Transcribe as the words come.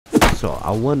So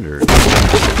I wondered,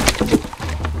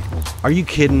 are you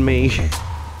kidding me?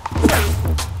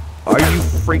 Are you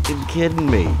freaking kidding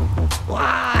me?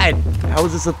 What? How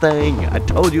is this a thing? I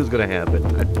told you it was gonna happen.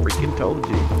 I freaking told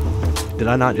you. Did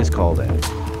I not just call that?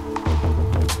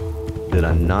 Did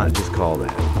I not just call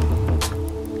that?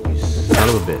 You son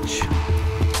of a bitch.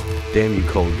 Damn you,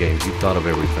 Cold Games. You thought of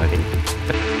everything.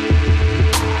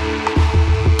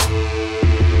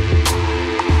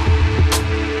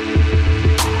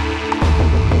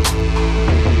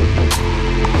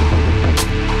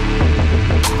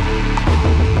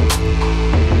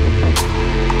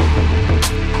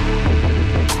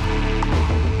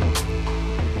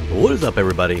 What is up,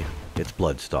 everybody? It's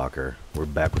Bloodstalker. We're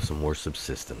back with some more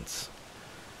Subsistence.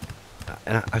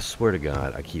 And I swear to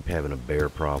God, I keep having a bear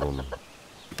problem.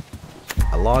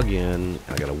 I log in,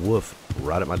 I got a wolf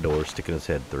right at my door sticking his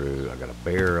head through. I got a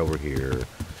bear over here.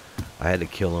 I had to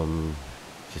kill him.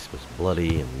 It just was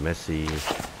bloody and messy.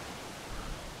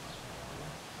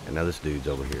 And now this dude's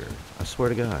over here. I swear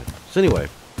to God. So anyway,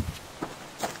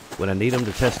 when I need them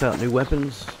to test out new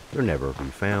weapons, they're never to be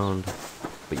found.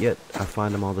 But yet, I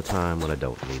find them all the time when I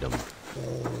don't need them.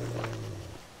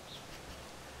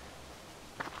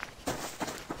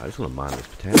 I just want to mine this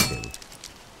potassium.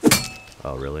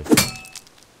 Oh, really?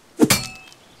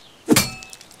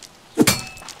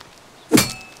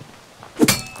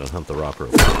 Gonna hump the rock real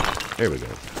quick. There we go.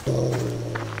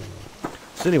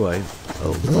 So anyway,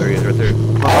 oh, there he is right there.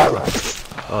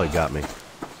 Oh, he got me.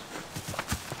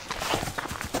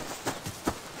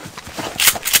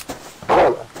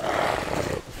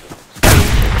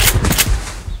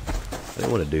 I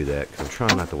didn't want to do that because I'm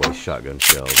trying not to waste shotgun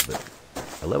shells, but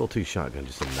a level 2 shotgun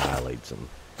just annihilates them.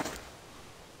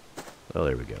 Oh,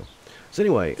 there we go. So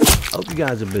anyway, hope you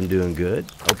guys have been doing good.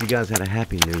 Hope you guys had a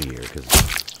happy new year, because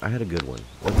I had a good one.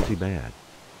 Wasn't too bad.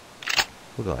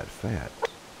 Look at that fat.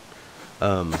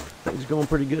 Things are going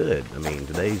pretty good. I mean,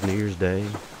 today's New Year's Day.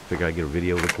 Figure I'd get a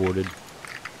video recorded.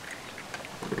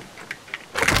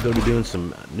 Going to be doing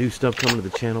some new stuff coming to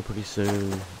the channel pretty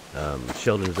soon.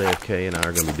 Sheldon's AFK and I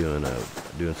are going to be doing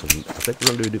some. I think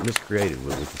we're going to do Miscreated,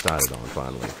 what we decided on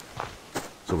finally.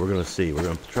 So we're going to see. We're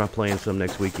going to try playing some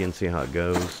next weekend, see how it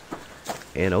goes,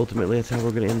 and ultimately that's how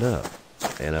we're going to end up.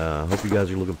 And I hope you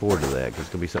guys are looking forward to that, because it's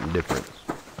going to be something different.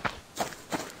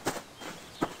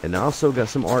 And I also got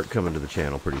some art coming to the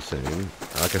channel pretty soon.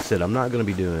 Like I said, I'm not going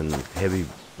to be doing heavy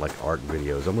like art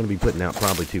videos. I'm going to be putting out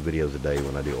probably 2 videos a day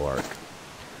when I do art.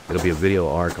 It'll be a video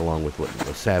arc along with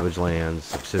Savage Lands,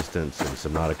 Subsistence, and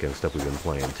Subnautica and stuff we've been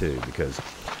playing too, because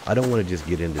I don't want to just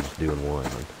get into just doing one.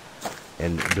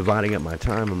 And dividing up my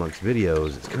time amongst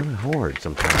videos, it's kind of hard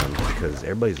sometimes because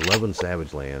everybody's loving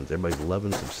Savage Lands, everybody's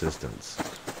loving Subsistence.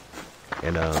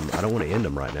 And I don't want to end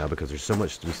them right now because there's so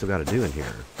much we still got to do in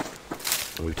here.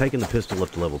 And we've taken the pistol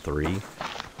up to level 3.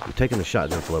 We've taken the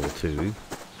shotgun up to level 2.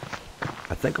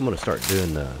 I think I'm going to start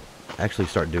doing the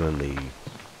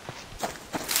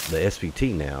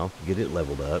SVT now, get it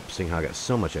leveled up, seeing how I got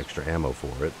so much extra ammo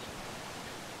for it.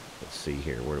 Let's see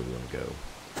here, where do we want to go?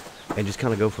 And just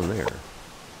kind of go from there.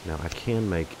 Now I can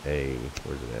make a,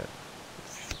 where's it at?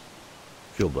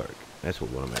 Fuel brick. That's what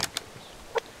we want to make.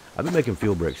 I've been making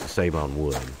fuel bricks to save on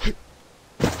wood.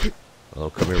 Oh,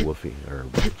 come here, Woofy, or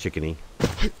Chickeny.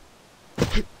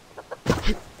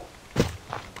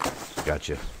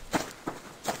 Gotcha.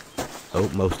 Oh,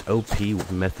 most OP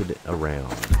method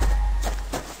around.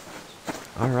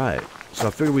 Alright, so I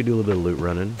figured we'd do a little bit of loot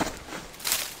running.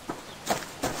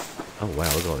 Oh wow,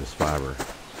 look at all this fiber.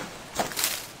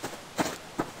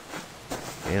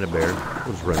 And a bear.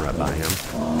 We'll just run right by him.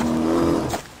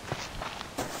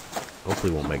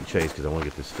 Hopefully he won't make a chase because I want to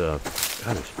get this stuff.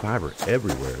 God, there's fiber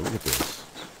everywhere. Look at this.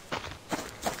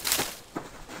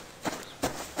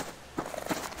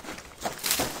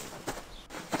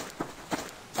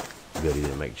 Good, he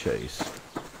didn't make a chase.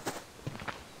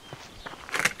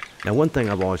 Now, one thing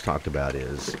I've always talked about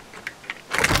is,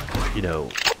 you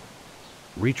know,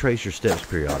 retrace your steps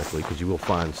periodically, because you will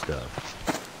find stuff.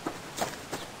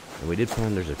 And we did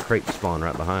find there's a crate spawn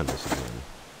right behind us again.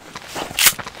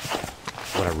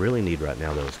 What I really need right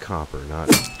now, though, is copper, not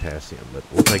potassium. But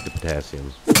we'll take the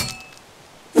potassium.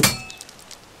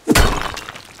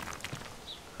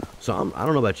 So, I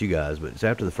don't know about you guys, but it's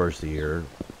after the first of the year.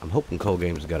 I'm hoping Cold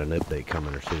Games has got an update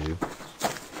coming or two.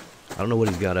 I don't know what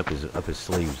he's got up his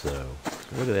sleeves, though.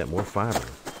 Look at that, more fiber.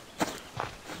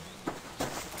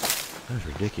 That's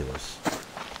ridiculous.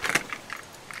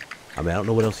 I mean, I don't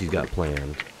know what else he's got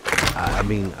planned. I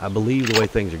mean, I believe the way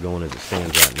things are going as it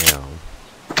stands right now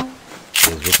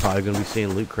is we're probably going to be seeing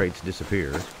loot crates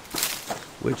disappear.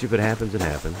 Which, if it happens, it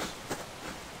happens.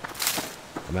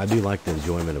 I mean, I do like the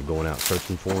enjoyment of going out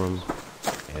searching for them,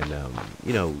 and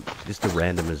you know, just the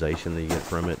randomization that you get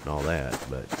from it and all that.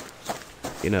 But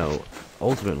you know,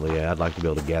 ultimately, I'd like to be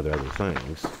able to gather other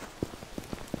things.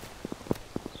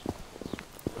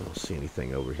 I don't see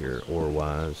anything over here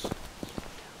ore-wise.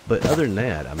 But other than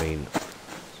that, I mean,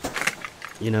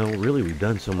 you know, really, we've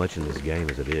done so much in this game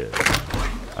as it is.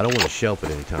 I don't want to shelf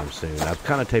it anytime soon. I've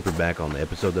kind of tapered back on the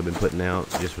episodes I've been putting out,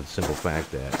 just for the simple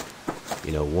fact that,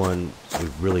 you know, one,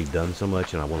 we've really done so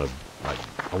much, and I want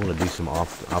to do some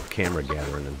off-camera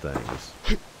gathering and things.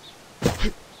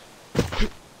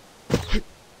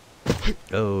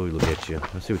 Oh, look at you!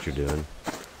 I see what you're doing.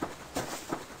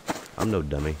 I'm no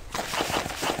dummy.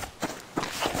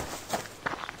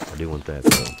 I do want that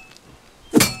though,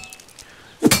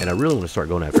 and I really want to start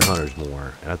going after hunters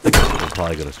more. And I think that's what I'm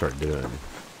probably going to start doing.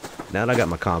 Now that I got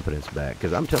my confidence back,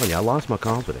 because I'm telling you, I lost my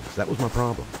confidence. That was my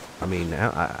problem. I mean,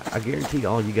 I guarantee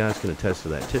all you guys can attest to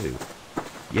that too.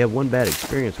 You have one bad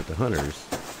experience with the hunters,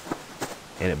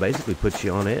 and it basically puts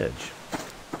you on edge.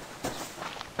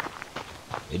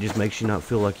 It just makes you not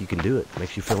feel like you can do it. It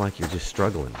makes you feel like you're just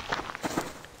struggling.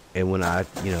 And when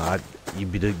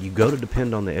you go to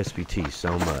depend on the SVT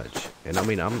so much, and I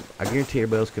mean, I guarantee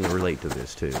everybody else can relate to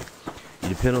this too. You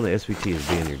depend on the SVT as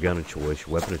being your gun of choice,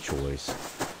 your weapon of choice,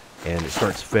 and it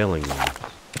starts failing you.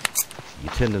 You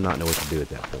tend to not know what to do at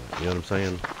that point. You know what I'm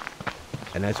saying?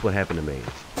 And that's what happened to me.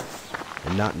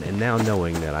 And now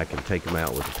knowing that I can take them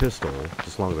out with a pistol, just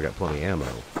as long as I got plenty of ammo,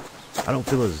 I don't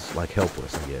feel as like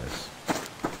helpless, I guess.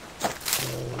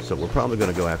 So we're probably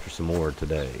going to go after some more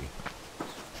today.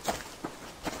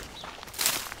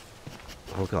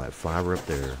 Look at that fiber up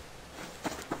there.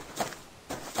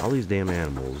 All these damn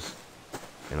animals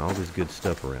and all this good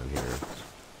stuff around here.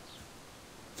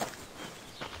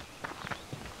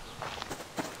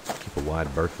 Keep a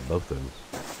wide berth for both of them.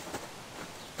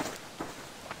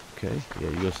 Okay, yeah,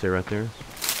 you gonna stay right there?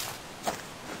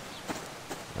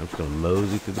 I'm just gonna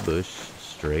mosey through the bush,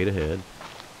 straight ahead.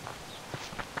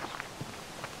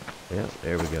 Yeah,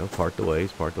 there we go. Part the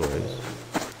ways, part the ways.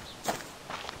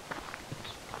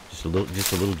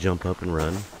 Just a little jump up and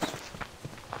run.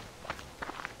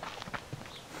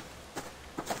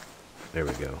 There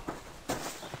we go.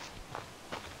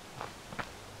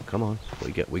 Come on,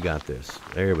 we got this.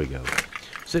 There we go.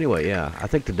 So anyway, yeah, I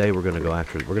think today we're gonna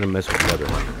mess with the other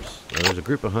hunters. Now, there's a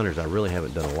group of hunters I really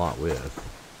haven't done a lot with.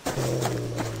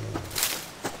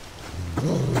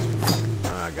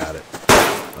 I got it.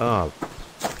 Oh,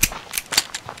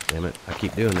 damn it! I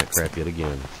keep doing that crap yet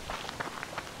again.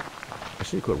 I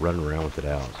should quit running around with it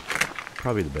out.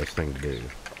 Probably the best thing to do.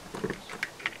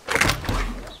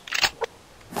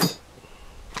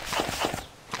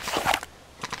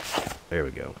 There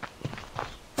we go.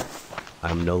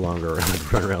 I'm no longer allowed to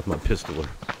run around with my pistol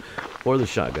or the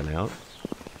shotgun out.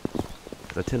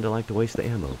 I tend to like to waste the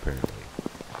ammo, apparently.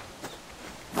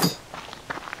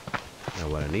 Now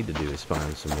what I need to do is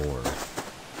find some more.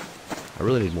 I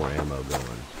really need more ammo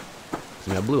going. I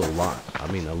mean, I blew a lot.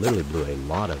 I mean, I literally blew a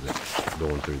lot of it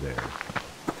going through there.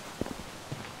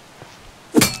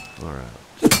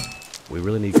 Alright. We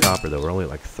really need copper, though. We're only at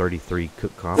like 33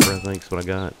 cooked copper, I think is what I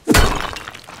got.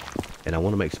 And I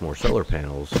want to make some more solar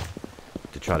panels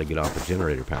to try to get off the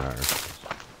generator power.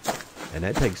 And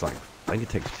that takes like, I think it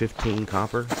takes 15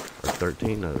 copper, or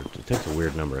 13, no, it takes a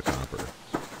weird number of copper.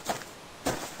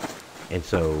 And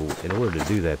so, in order to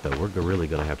do that though, we're really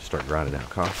going to have to start grinding out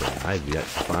copper, and I have yet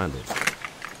to find it.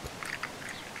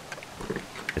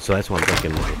 And so that's why I'm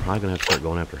thinking we're probably going to have to start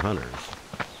going after hunters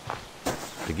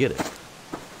to get it.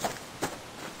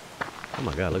 Oh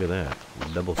my god, look at that.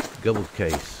 Double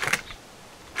case.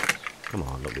 Come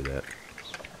on, don't do that.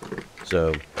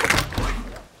 So,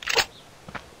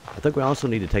 I think we also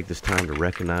need to take this time to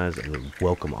recognize and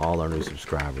welcome all our new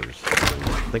subscribers.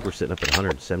 I think we're sitting up at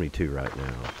 172 right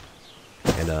now.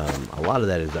 And a lot of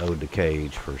that is owed to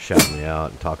Cage for shouting me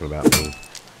out and talking about me.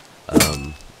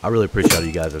 I really appreciate all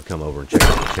you guys that have come over and checked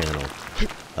out the channel.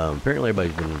 Apparently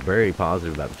everybody's been very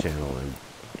positive about the channel, and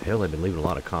hell, they've been leaving a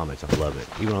lot of comments. I love it.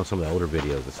 Even on some of the older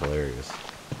videos, it's hilarious.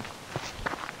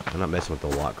 I'm not messing with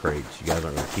the lock crates. You guys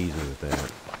aren't going to tease me with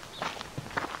that.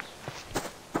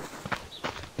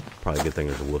 Probably a good thing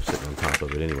there's a wolf sitting on top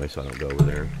of it anyway, so I don't go over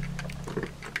there.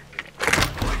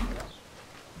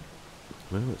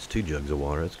 Well, it's 2 jugs of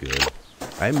water. That's good.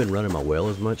 I haven't been running my well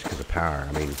as much because of power.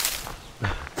 I mean,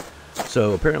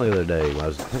 so apparently the other day,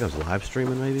 I think I was live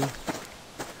streaming maybe.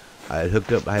 I had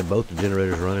hooked up, I had both the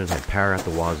generators running, had power out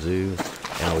the wazoo,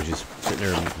 and I was just sitting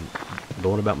there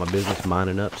going about my business,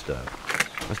 mining up stuff.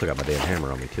 I still got my damn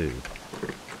hammer on me too.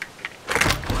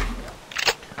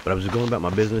 But I was going about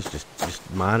my business,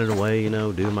 just minding away, you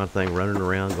know, doing my thing, running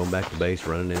around, going back to base,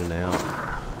 running in and out.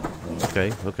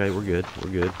 Okay, we're good.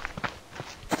 We'll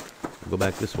go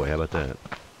back this way. How about that?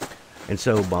 And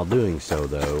so while doing so,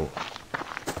 though,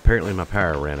 apparently my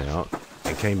power ran out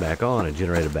and came back on and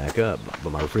generated back up, but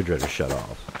my refrigerator shut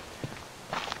off.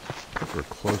 I think we're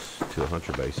close to a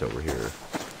hunter base over here.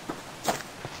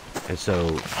 And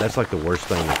so that's like the worst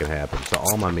thing that could happen. So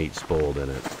all my meat's spoiled in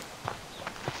it.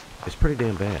 It's pretty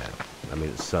damn bad. I mean,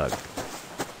 it sucked.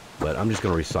 But I'm just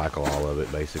going to recycle all of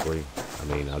it, basically. I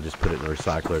mean, I'll just put it in the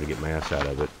recycler to get mass out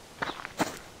of it.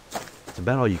 It's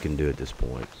about all you can do at this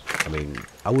point. I mean,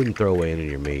 I wouldn't throw away any of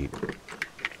your meat.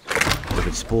 If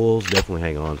it spoils, definitely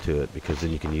hang on to it, because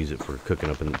then you can use it for cooking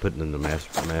up and putting in the mass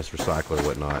recycler or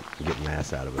whatnot and get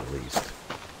mass out of it at least.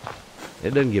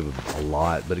 It doesn't give a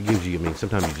lot, but it gives you, I mean,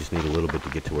 sometimes you just need a little bit to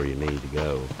get to where you need to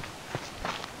go.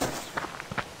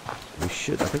 We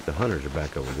should, I think the hunters are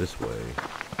back over this way.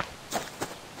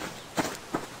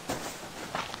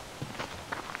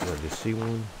 Did I just see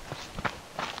one?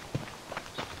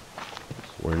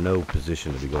 We're in no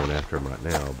position to be going after them right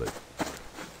now, but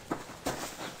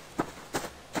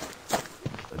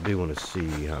I do want to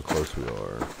see how close we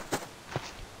are.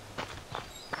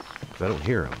 Because I don't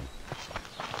hear them.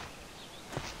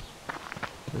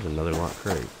 There's another locked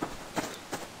crate.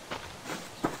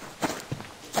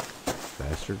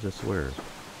 Bastards, I swear.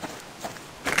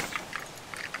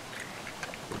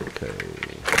 Okay.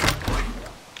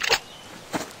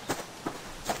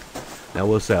 Now, I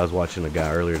will say I was watching a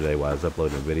guy earlier today while I was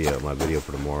uploading a video, my video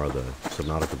for tomorrow, the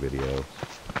Subnautica video.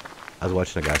 I was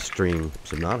watching a guy stream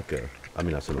Subnautica. I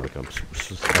mean, not Subnautica,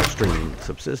 stream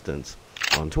Subsistence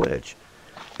on Twitch.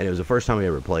 And it was the first time he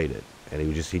ever played it. And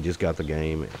he just got the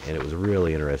game, and it was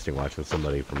really interesting watching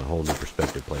somebody from a whole new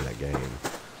perspective play that game.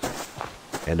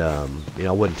 And, you know,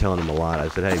 I wasn't telling him a lot. I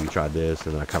said, hey, have you tried this?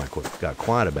 And then I kind of got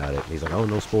quiet about it. And he's like, oh,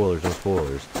 no spoilers, no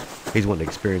spoilers. He's wanting to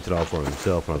experience it all for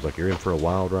himself. And I was like, you're in for a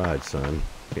wild ride, son.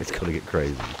 It's going to get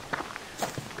crazy.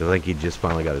 Because I think he just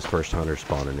finally got his first hunter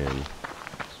spawning in.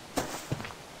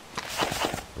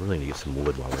 I really need to get some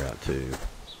wood while we're out, too.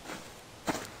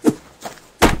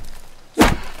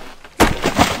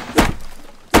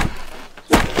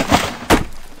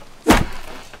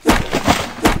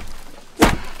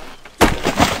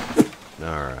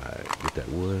 Alright, get that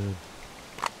wood.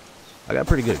 I got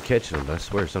pretty good at catching them, but I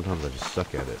swear sometimes I just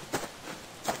suck at it.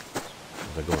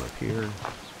 Was I going up here?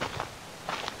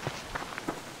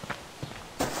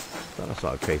 Thought I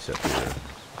saw a case up here.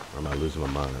 Or am I losing my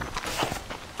mind?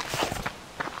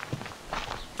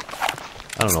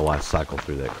 I don't know why I cycle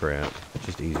through that crap. It's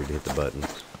just easier to hit the button.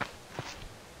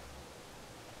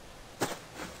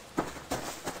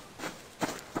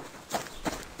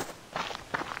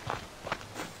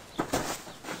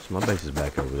 My base is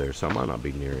back over there, so I might not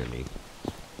be near any.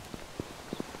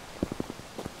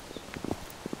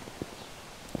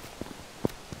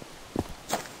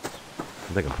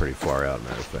 I think I'm pretty far out,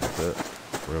 matter of fact.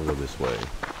 But we're going to go this way.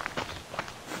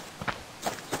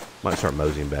 Might start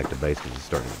moseying back to base because it's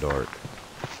starting to get dark.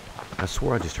 I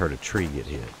swore I just heard a tree get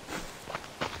hit.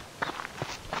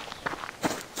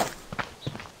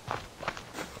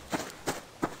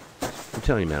 I'm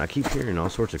telling you, man, I keep hearing all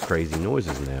sorts of crazy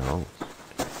noises now.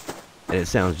 And it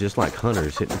sounds just like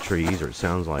hunters hitting trees, or it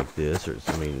sounds like this, or it's,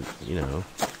 I mean, you know.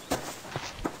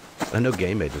 I know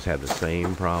Gameedged just had the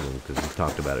same problem, because he's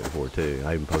talked about it before, too.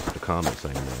 I even posted a comment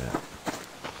saying that.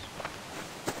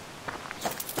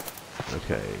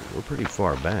 Okay, we're pretty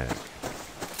far back.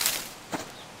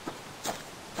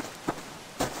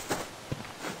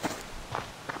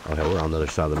 Oh, hell, we're on the other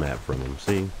side of the map from them,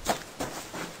 see?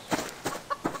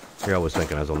 Here I was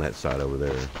thinking I was on that side over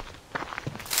there.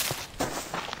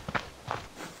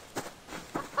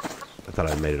 I thought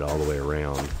I'd made it all the way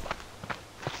around.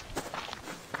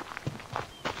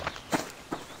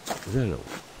 Is that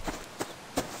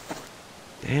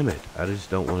damn it, I just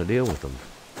don't want to deal with them.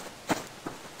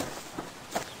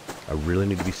 I really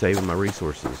need to be saving my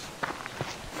resources.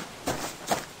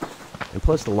 And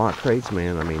plus the lock crates,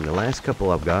 man, I mean, the last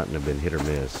couple I've gotten have been hit or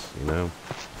miss, you know?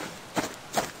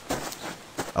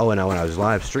 Oh, and when I was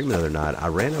live streaming the other night, I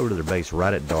ran over to their base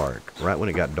right at dark. Right when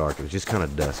it got dark. It was just kind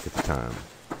of dusk at the time.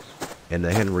 And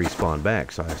they hadn't respawned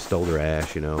back, so I stole their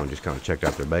ash, you know, and just kind of checked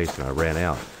out their base, and I ran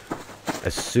out.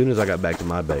 As soon as I got back to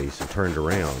my base and turned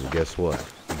around, guess what?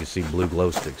 You could see blue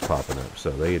glow sticks popping up,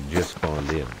 so they had just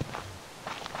spawned in.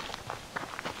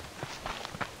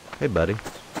 Hey, buddy.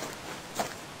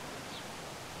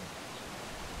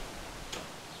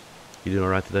 You doing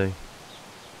alright today?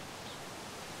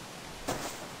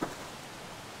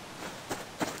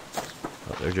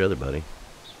 Oh, there's your other buddy.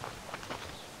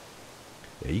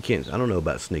 Yeah, you can't. I don't know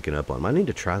about sneaking up on them. I need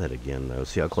to try that again though.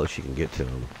 See how close you can get to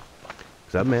them.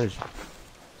 Cause I've managed.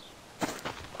 You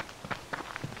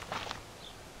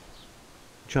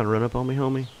trying to run up on me,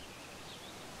 homie?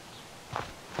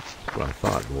 That's what I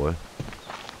thought, boy.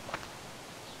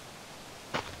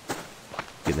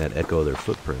 Getting that echo of their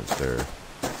footprints there.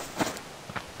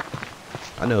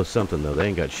 I know something though. They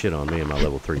ain't got shit on me in my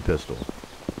level 3 pistol.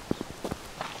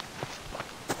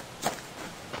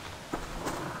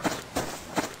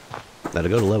 Now to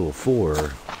go to level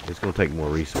 4, it's going to take more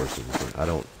resources.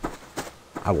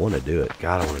 I want to do it.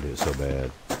 God, I want to do it so bad.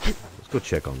 Let's go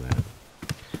check on that.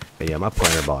 And yeah, my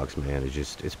planter box, man, is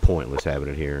just, it's pointless having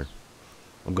it here.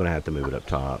 I'm going to have to move it up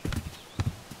top.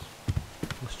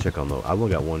 Let's check on the, I've only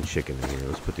got one chicken in here.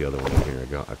 Let's put the other one in here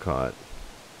I caught.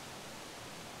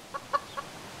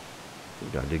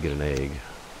 I did get an egg.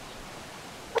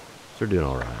 So they're doing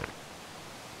alright.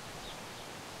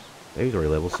 He's already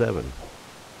level 7.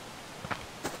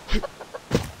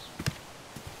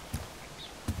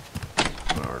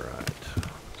 Alright.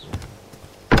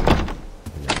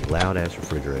 Loud ass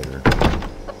refrigerator.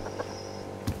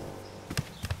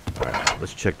 Alright,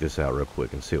 let's check this out real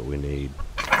quick and see what we need.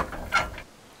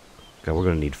 God, we're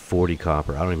gonna need 40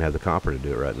 copper. I don't even have the copper to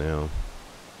do it right now.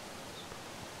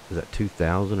 Is that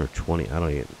 2,000 or 20? I don't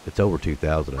even. It's over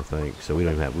 2,000, I think. So we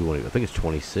don't even have. We won't even. I think it's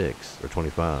 26 or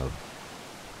 25.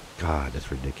 God,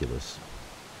 that's ridiculous.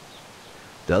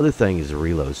 The other thing is the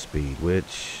reload speed,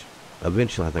 which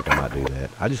eventually I think I might do that.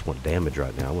 I just want damage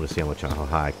right now. I want to see how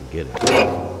high I can get it. Let's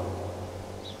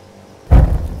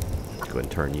go ahead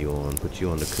and turn you on. Put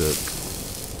you on to cook.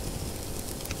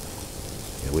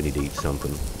 Yeah, we need to eat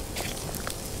something.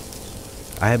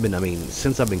 I have been, I mean,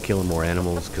 since I've been killing more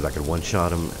animals, because I could one-shot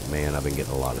them, man, I've been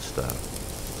getting a lot of stuff.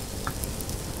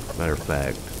 Matter of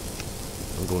fact,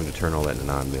 I'm going to turn all that into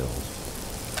 9 mils.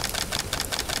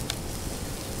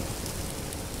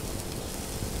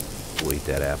 We'll eat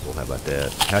that apple, how about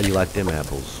that? How do you like them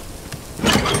apples?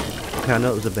 Okay, I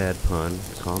know it was a bad pun.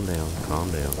 Calm down, calm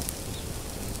down.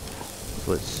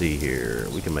 So let's see here.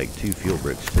 We can make 2 fuel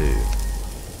bricks, too.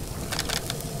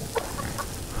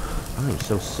 I am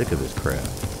so sick of this crap.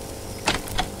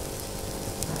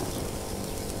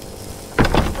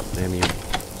 Damn you.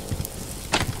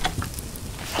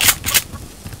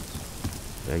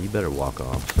 Yeah, you better walk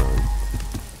off, son.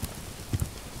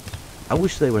 I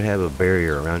wish they would have a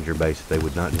barrier around your base that they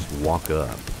would not just walk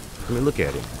up. I mean, look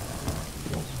at him.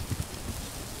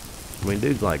 I mean,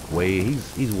 dude's like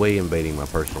he's way invading my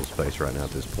personal space right now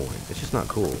at this point. It's just not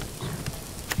cool.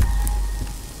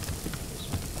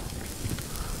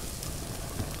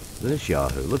 This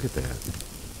Yahoo, look at that.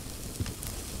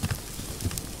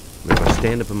 I mean, if I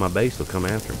stand up in my base, they'll come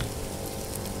after me.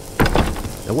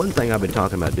 Now, one thing I've been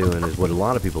talking about doing is what a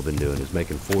lot of people have been doing is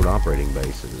making forward operating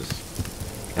bases.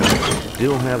 And I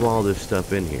still have all this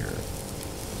stuff in here.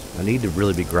 I need to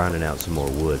really be grinding out some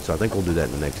more wood, so I think we'll do that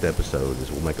in the next episode,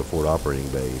 is we'll make a forward operating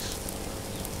base.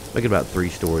 Make it about 3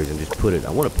 stories and just put it,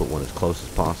 I want to put one as close as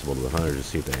possible to the hunters to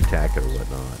see if they attack it or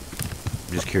whatnot.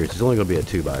 I'm just curious. It's only going to be a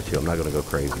 2x2. I'm not going to go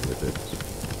crazy with it.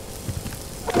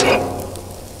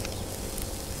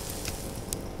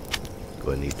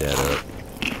 Go ahead and eat that up.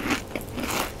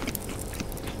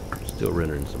 Still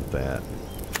rendering some fat.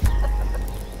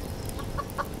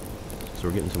 So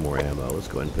we're getting some more ammo. Let's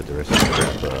go ahead and put the rest of the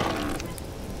crap up.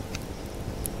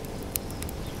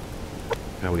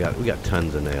 Now we got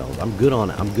tons of nails. I'm good on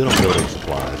building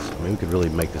supplies. I mean, we could really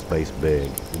make this base big.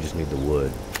 We just need the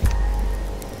wood.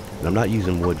 And I'm not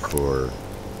using wood for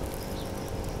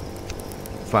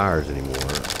fires anymore.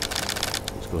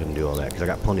 Let's go ahead and do all that, because I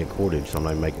got plenty of cordage, so I'm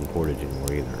not making cordage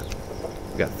anymore either.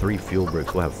 We got 3 fuel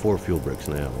bricks. We'll have 4 fuel bricks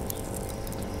now.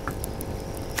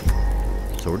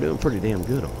 So we're doing pretty damn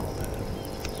good on all that.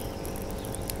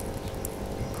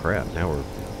 Crap, now we're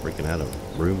freaking out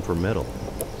of room for metal.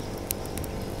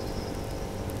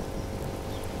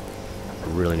 I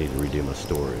really need to redo my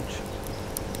storage.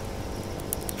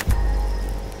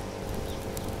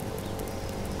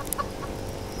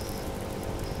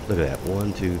 Look at that.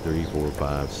 1, 2, 3, 4,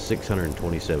 5,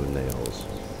 627 nails.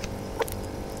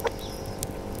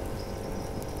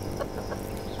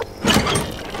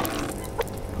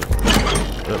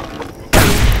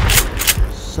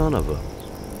 Son of a...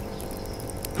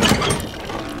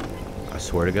 I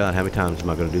swear to God, how many times am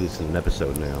I going to do this in an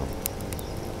episode now?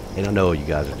 And I know you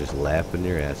guys are just laughing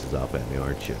your asses off at me,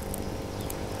 aren't you?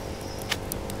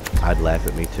 I'd laugh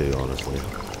at me too, honestly.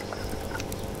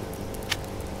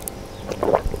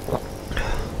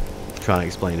 Trying to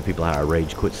explain to people how I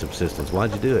rage quit Subsistence.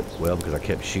 Why'd you do it? Well, because I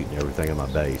kept shooting everything in my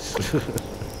base.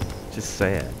 Just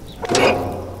sad.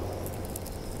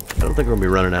 don't think we're going to be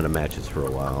running out of matches for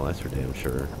a while, that's for damn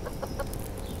sure.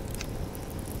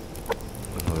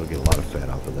 Oh, we'll get a lot of fat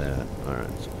off of that.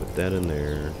 Alright, so put that in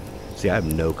there. See, I have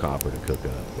no copper to cook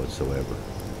up whatsoever.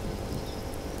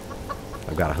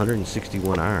 I've got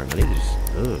 161 iron. I need to just...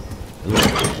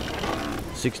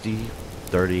 60,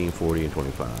 30, 40, and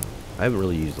 25. I haven't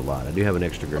really used a lot. I do have an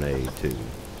extra grenade, too.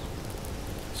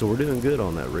 So we're doing good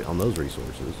on that on those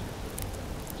resources.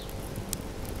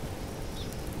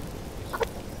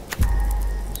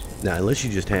 Now, unless you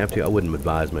just have to, I wouldn't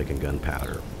advise making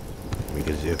gunpowder.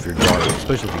 Because if you're gardening,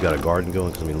 especially if you got a garden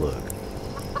going, because I mean, look,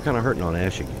 we're kind of hurting on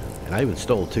ash again. And I even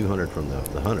stole 200 from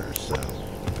the hunters, so.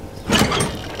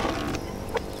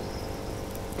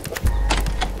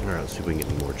 Alright, let's see if we can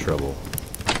get any more trouble.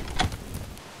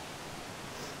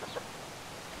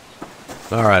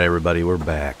 Alright, everybody, we're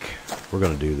back. We're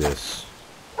going to do this.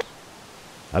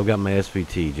 I've got my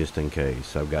SVT just in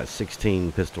case. I've got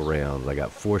 16 pistol rounds. I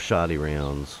got 4 shotty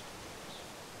rounds.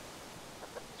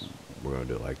 We're going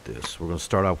to do it like this. We're going to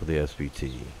start off with the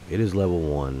SVT. It is level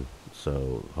 1,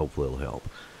 so hopefully it'll help.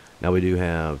 Now we do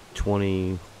have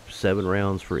 27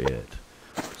 rounds for it.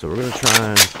 So we're going to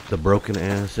try the broken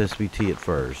ass SVT at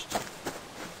first.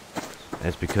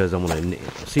 That's because I'm going to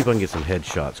see if I can get some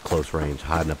headshots close range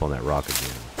hiding up on that rock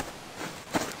again.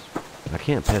 I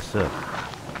can't pass up.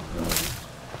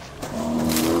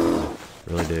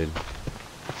 Really, dude?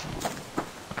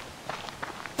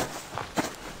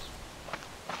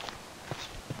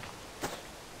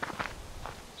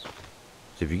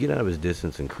 So if you get out of his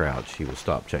distance and crouch, he will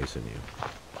stop chasing you.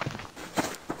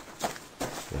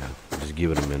 Yeah, just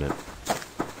give it a minute.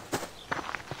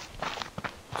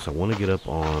 So I want to get up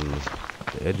on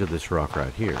the edge of this rock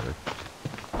right here.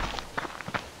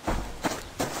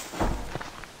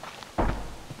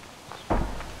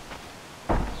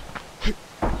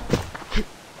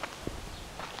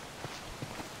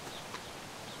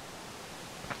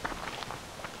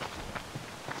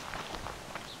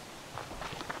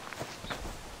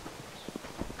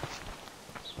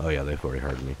 Oh yeah, they've already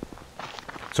heard me.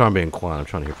 Sorry I'm being quiet. I'm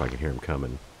trying to hear if I can hear him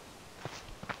coming.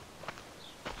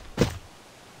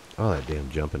 Oh, that damn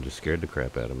jumping just scared the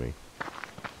crap out of me.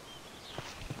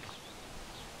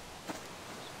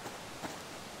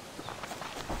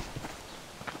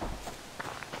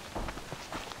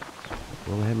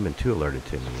 Well, they haven't been too alerted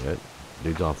to me yet.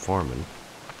 Dude's off farming.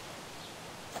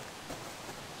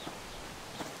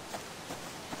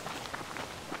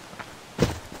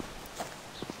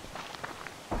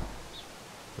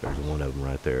 There's one of them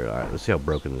right there. Alright, let's see how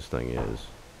broken this thing is.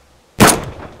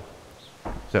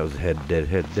 So that was a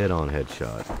dead on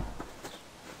headshot.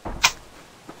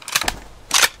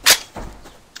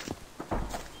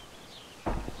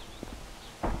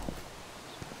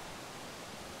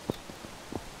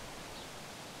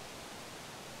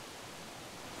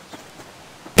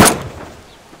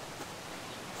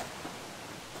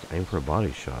 Aim for a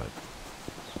body shot.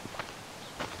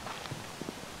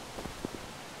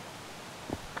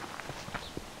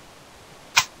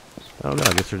 I don't know,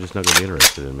 I guess they're just not going to be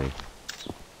interested in me.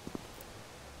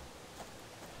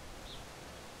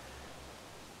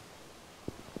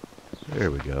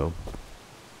 There we go.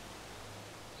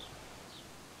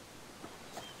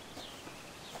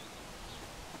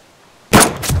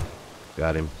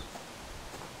 Got him.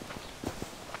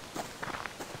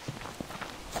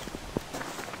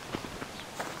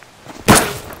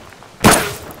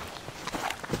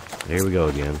 Here we go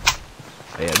again.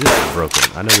 Yeah, this is broken.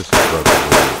 I know this is broken.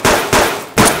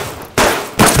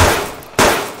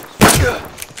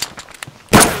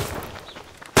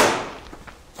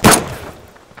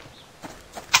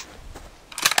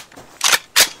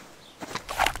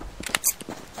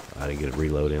 I didn't get a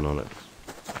reload in on it.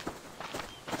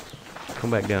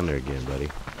 Come back down there again, buddy.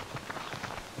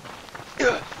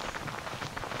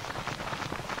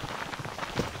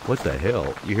 What the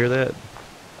hell? You hear that?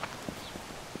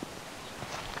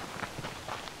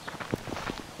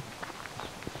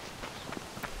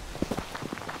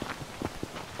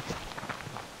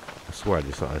 I swear I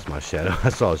just saw, that's my shadow. I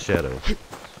saw a shadow.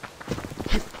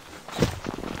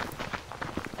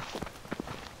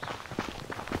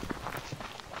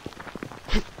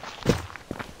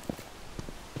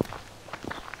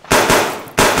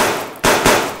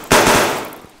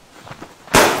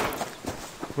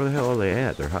 Where the hell are they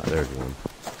at? They're hot. There's one.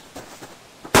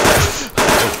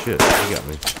 Oh shit, he got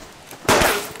me.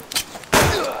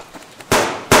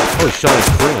 Oh, he shot his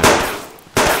friend.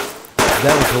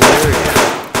 That was hilarious.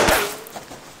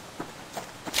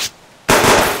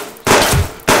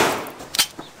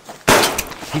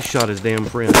 He shot his damn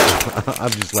friend. I'm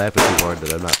just laughing too hard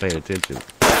that I'm not paying attention.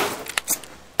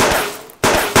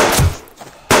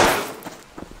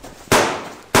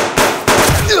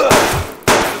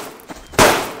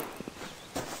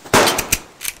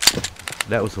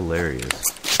 That was hilarious.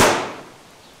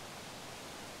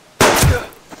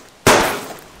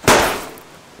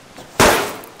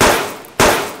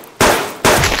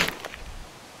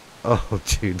 Oh,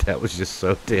 dude, that was just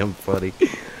so damn funny.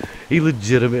 He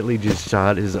legitimately just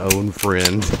shot his own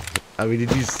friend. I mean,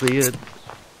 did you see it?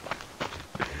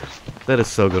 That is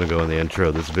so gonna go in the intro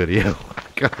of this video.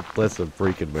 God bless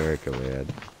freaking America, man.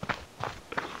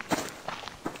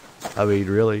 I mean,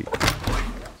 really?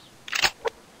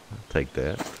 I'll take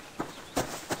that.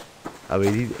 I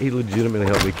mean, he legitimately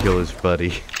helped me kill his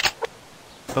buddy.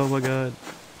 Oh my god.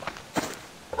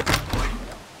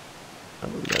 Oh,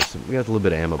 we got a little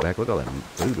bit of ammo back. Look at all that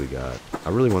food we got. I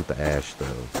really want the ash,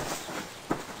 though.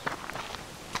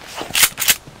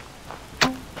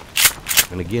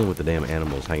 And again, with the damn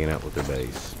animals hanging out with their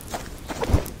base.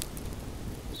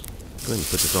 Go ahead and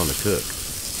put this on the cook.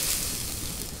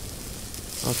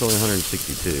 Oh, it's only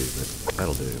 162, but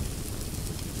that'll do.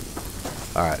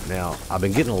 Alright, now, I've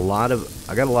been getting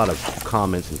I got a lot of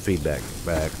comments and feedback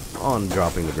back on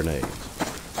dropping the grenades.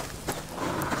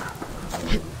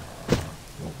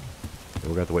 And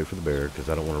we're going to have to wait for the bear, because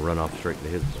I don't want to run off straight into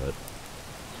his butt.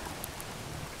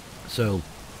 So,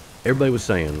 everybody was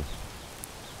saying,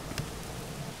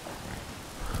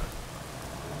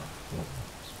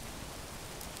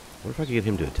 what if I could get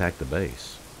him to attack the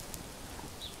base?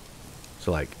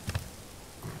 So, like,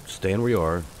 stand where you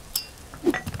are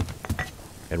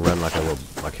and run like hell.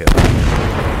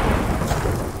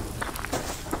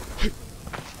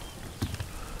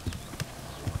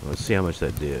 Let's see how much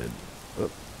that did.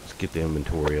 Oh, let's get the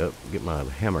inventory up. Get my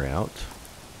hammer out.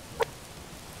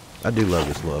 I do love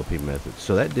this low OP method.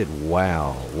 So that did,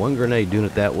 wow. One grenade doing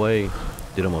it that way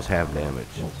did almost half damage.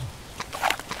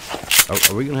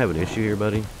 Are we going to have an issue here,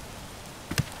 buddy?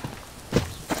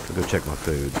 I'll go check my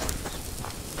food.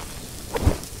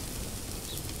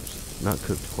 Not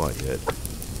cooked quite yet.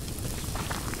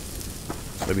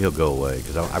 Maybe he'll go away,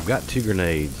 because I've got 2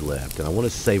 grenades left, and I want to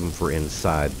save them for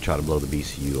inside to try to blow the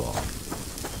BCU off.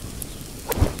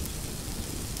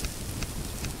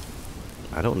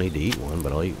 I don't need to eat one,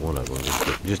 but I'll eat one of them,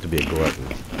 just to be a glutton.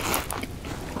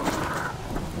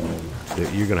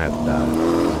 You're going to have to die.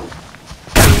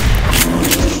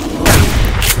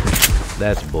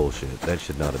 That's bullshit. That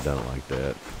should not have done it like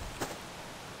that.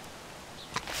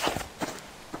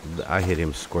 I hit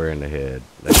him square in the head.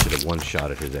 That should have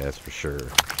one-shotted his ass for sure.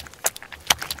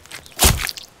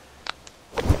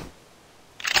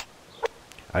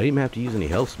 I didn't even have to use any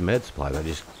health med supplies. I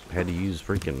just had to use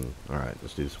freaking... Alright,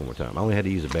 let's do this one more time. I only had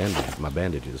to use my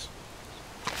bandages.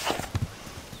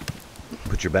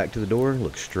 Put your back to the door.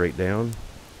 Look straight down.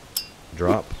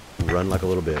 Drop. Run like a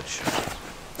little bitch.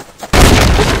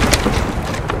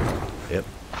 Yep.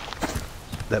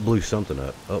 That blew something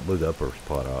up. Oh, blew the upper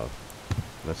pot off.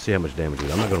 Let's see how much damage it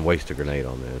is. I'm not going to waste a grenade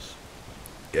on this.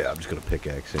 Yeah, I'm just going to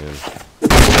pickaxe in.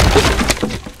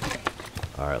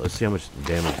 Alright, let's see how much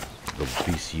damage the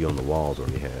BCU on the walls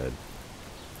already had.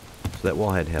 So that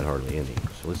wall had hardly any.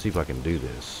 So let's see if I can do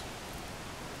this.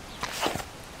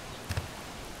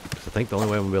 Because I think the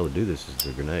only way I'm going to be able to do this is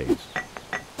the grenades.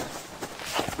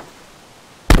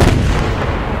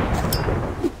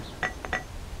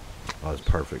 Oh, that's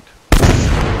perfect.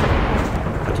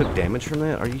 I took damage from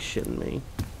that? Are you shitting me?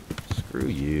 Screw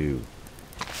you.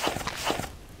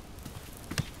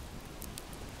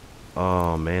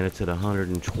 Oh man, it's at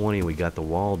 120. We got the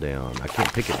wall down. I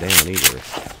can't pick it down either.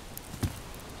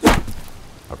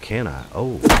 Or can I?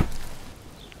 Oh.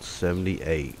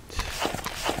 78.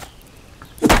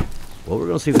 Well, we're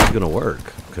going to see if this is going to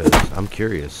work. Because I'm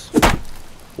curious.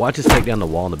 Watch us take down the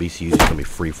wall and the BCU is going to be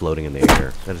free floating in the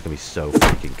air. That is going to be so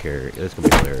freaking scary. That's going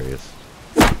to be hilarious.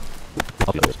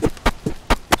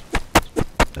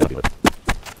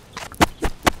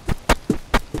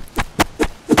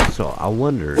 So I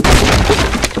wonder,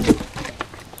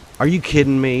 are you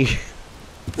kidding me?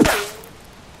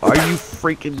 Are you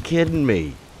freaking kidding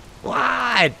me?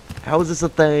 What? How is this a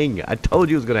thing? I told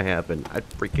you it was going to happen. I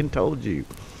freaking told you.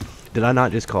 Did I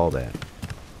not just call that?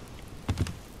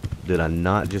 Did I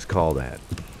not just call that?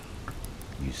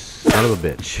 You son of a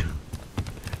bitch.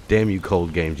 Damn you,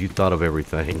 Cold Games. You thought of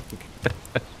everything.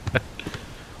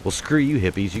 Well, screw you,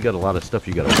 hippies. You got a lot of stuff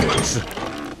you got to fix.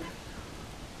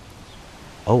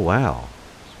 Oh, wow.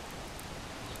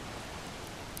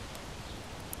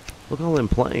 Look at all them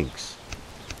planks.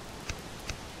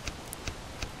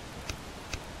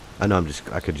 I know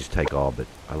I could just take all, but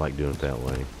I like doing it that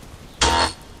way.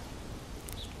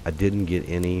 I didn't get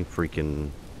any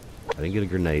freaking... I didn't get a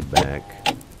grenade back.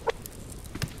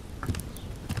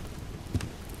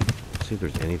 Let's see if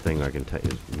there's anything I can take.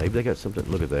 Maybe they got something.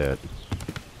 Look at that.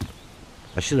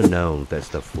 I should have known that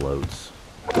stuff floats.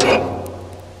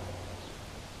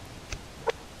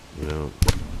 You know,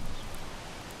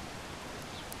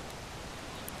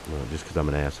 well, just because I'm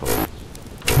an asshole.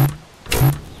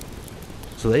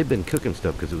 So they've been cooking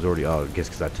stuff because it was already, oh, I guess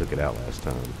because I took it out last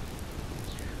time.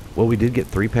 Well, we did get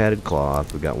 3 padded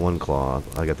cloth. We got 1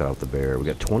 cloth. I got that off the bear. We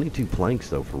got 22 planks,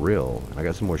 though, for real. I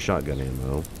got some more shotgun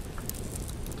ammo.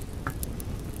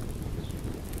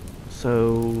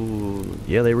 So,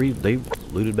 yeah, they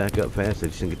looted back up fast. They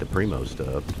just didn't get the primo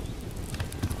stuff.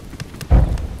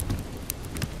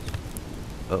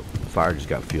 Oh, the fire just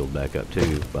got fueled back up,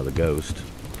 too, by the ghost.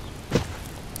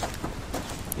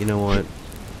 You know what?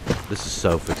 This is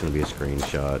so fixing to be a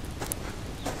screenshot.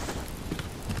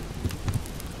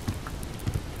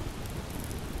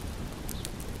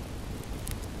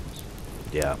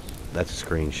 Yeah, that's a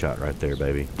screenshot right there,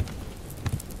 baby.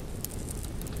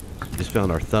 Just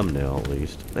found our thumbnail, at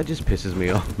least. That just pisses me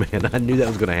off, man. I knew that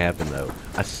was going to happen, though.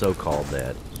 I so called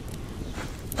that.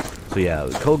 So yeah,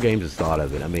 Cold Games has thought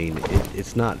of it. I mean,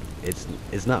 it's not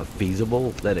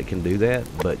feasible that it can do that,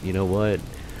 but you know what?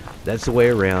 That's the way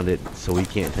around it, so we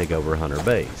can't take over a hunter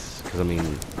base. Because I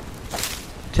mean,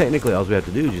 technically, all we have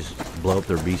to do is just blow up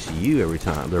their BCU every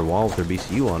time, their wall with their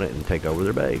BCU on it, and take over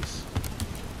their base.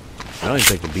 I don't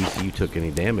even think the BCU took any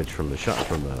damage from the shot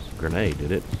from the grenade,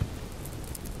 did it?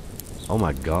 Oh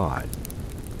my God!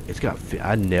 It's got.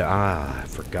 I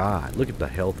forgot. Look at the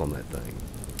health on that thing.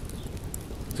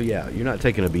 So yeah, you're not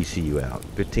taking a BCU out.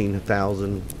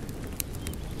 15,000.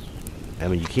 I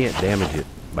mean, you can't damage it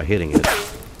by hitting it.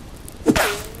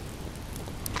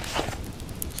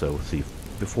 So let's see,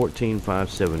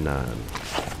 14,579.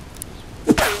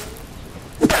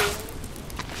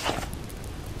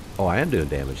 Oh, I am doing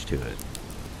damage to it.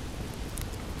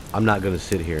 I'm not going to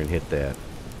sit here and hit that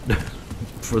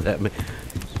for that.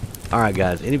 Alright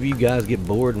guys, any of you guys get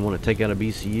bored and want to take out a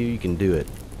BCU, you can do it.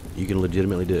 You can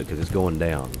legitimately do it because it's going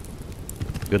down.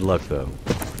 Good luck though.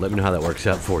 Let me know how that works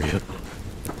out for you.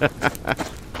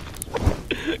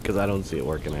 Because I don't see it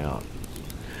working out.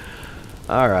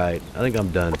 Alright, I think I'm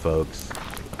done, folks.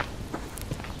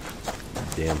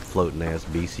 Damn floating ass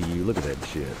BCU. Look at that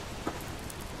shit.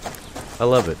 I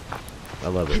love it. I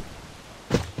love it.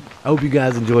 I hope you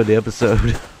guys enjoyed the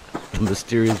episode. The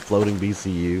mysterious floating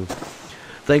BCU.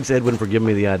 Thanks, Edwin, for giving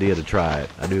me the idea to try it.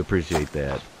 I do appreciate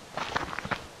that.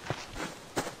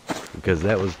 Because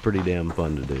that was pretty damn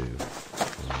fun to do.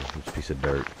 It's a piece of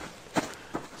dirt.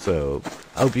 So,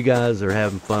 I hope you guys are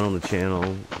having fun on the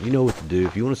channel. You know what to do.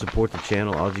 If you want to support the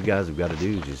channel, all you guys have got to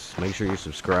do is just make sure you're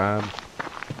subscribed.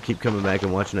 Keep coming back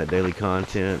and watching that daily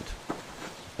content.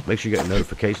 Make sure you got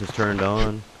notifications turned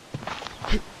on.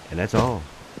 And that's all.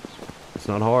 It's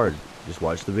not hard. Just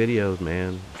watch the videos,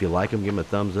 man. If you like them, give them a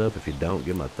thumbs up. If you don't,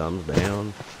 give them a thumbs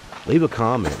down. Leave a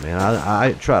comment, man.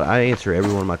 I answer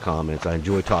every one of my comments. I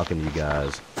enjoy talking to you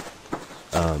guys.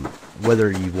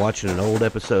 Whether you're watching an old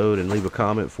episode and leave a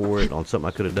comment for it on something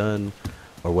I could have done,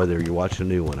 or whether you're watching a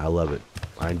new one, I love it.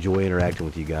 I enjoy interacting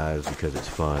with you guys because it's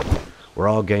fun. We're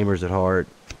all gamers at heart,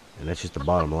 and that's just the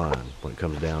bottom line when it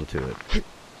comes down to it.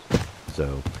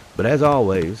 So, but as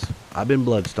always, I've been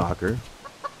Bloodstalker.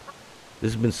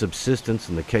 This has been Subsistence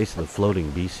in the case of the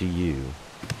floating BCU.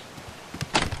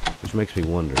 Which makes me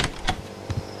wonder.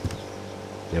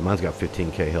 Yeah, mine's got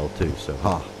 15k health too, so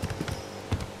ha.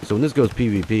 So when this goes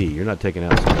PvP, you're not taking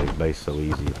out somebody's base so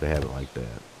easy if they have it like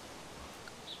that.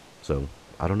 So,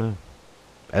 I don't know.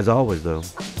 As always though,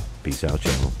 peace out,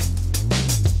 y'all.